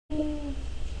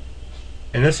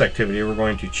In this activity, we're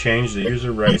going to change the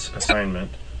user rights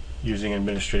assignment using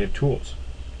administrative tools.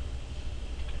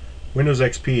 Windows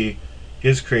XP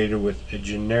is created with a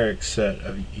generic set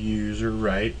of user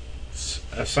rights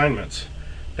assignments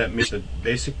that meet the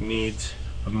basic needs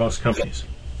of most companies.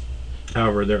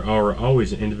 However, there are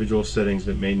always individual settings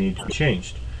that may need to be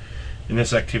changed. In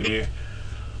this activity,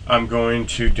 I'm going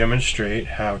to demonstrate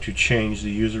how to change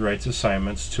the user rights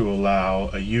assignments to allow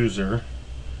a user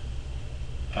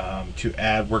to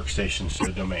add workstations to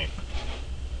the domain.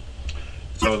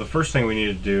 So the first thing we need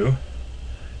to do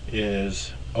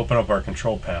is open up our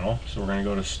control panel. So we're going to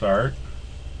go to Start,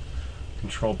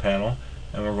 Control Panel,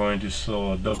 and we're going to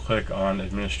double click on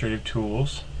Administrative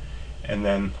Tools, and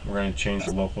then we're going to change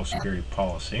the local security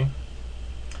policy.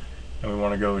 And we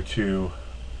want to go to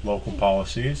Local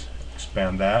Policies,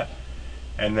 expand that,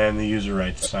 and then the user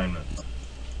rights assignment.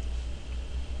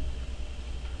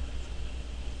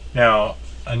 Now,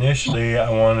 initially I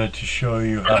wanted to show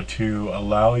you how to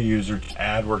allow a user to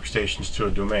add workstations to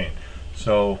a domain.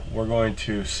 So we're going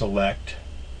to select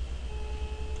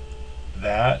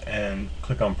that and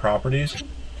click on Properties,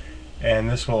 and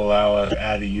this will allow us to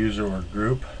add a user or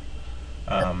group.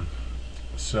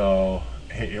 So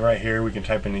right here we can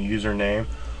type in a username,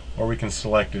 or we can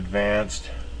select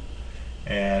Advanced,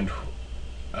 and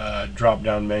drop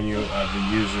down menu of the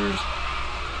users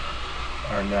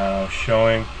are now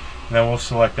showing, and then we'll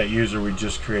select that user we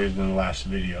just created in the last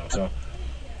video. So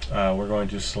we're going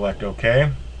to select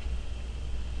OK,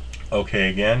 OK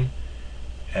again,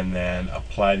 and then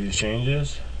apply these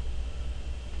changes.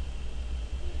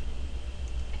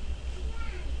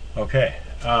 Okay.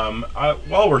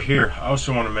 While we're here, I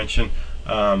also want to mention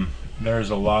there's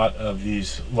a lot of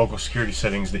these local security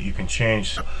settings that you can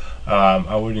change.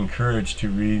 I would encourage you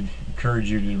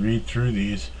to read through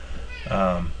these,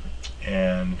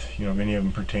 and if any of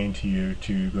them pertain to you,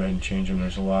 to go ahead and change them.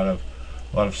 There's a lot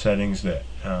of settings that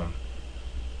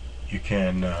you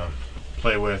can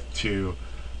play with to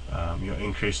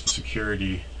increase the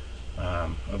security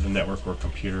of the network or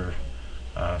computer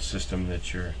system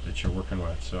that you're working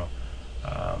with. So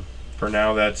for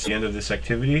now, that's the end of this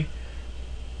activity.